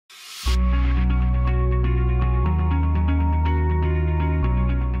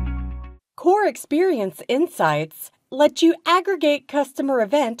Core Experience Insights let you aggregate customer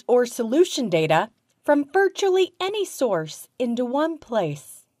event or solution data from virtually any source into one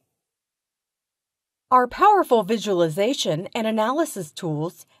place. Our powerful visualization and analysis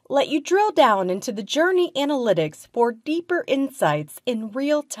tools let you drill down into the journey analytics for deeper insights in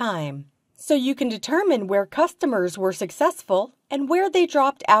real time, so you can determine where customers were successful and where they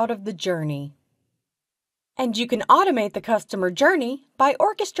dropped out of the journey. And you can automate the customer journey by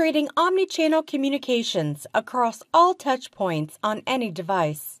orchestrating omni-channel communications across all touchpoints on any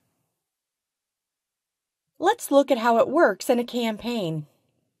device. Let's look at how it works in a campaign.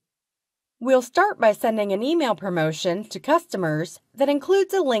 We'll start by sending an email promotion to customers that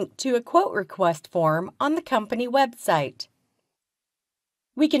includes a link to a quote request form on the company website.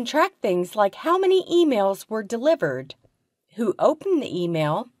 We can track things like how many emails were delivered, who opened the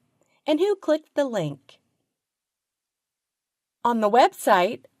email, and who clicked the link. On the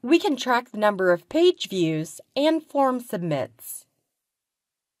website, we can track the number of page views and form submits.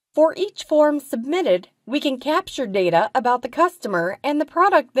 For each form submitted, we can capture data about the customer and the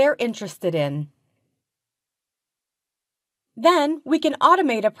product they're interested in. Then, we can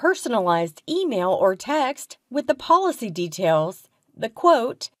automate a personalized email or text with the policy details, the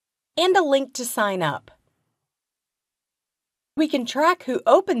quote, and a link to sign up. We can track who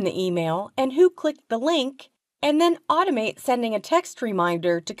opened the email and who clicked the link, and then automate sending a text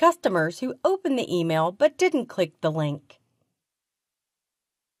reminder to customers who opened the email but didn't click the link.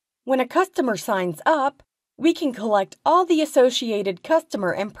 When a customer signs up, we can collect all the associated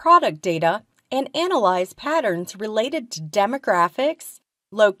customer and product data and analyze patterns related to demographics,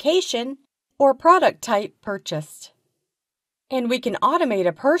 location, or product type purchased. And we can automate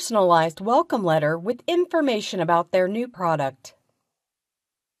a personalized welcome letter with information about their new product.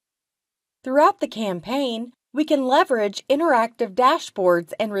 Throughout the campaign, we can leverage interactive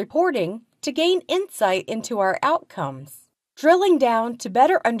dashboards and reporting to gain insight into our outcomes, drilling down to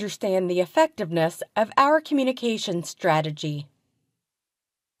better understand the effectiveness of our communication strategy.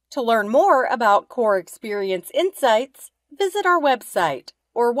 To learn more about Core Experience Insights, visit our website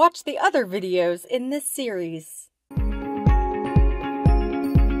or watch the other videos in this series.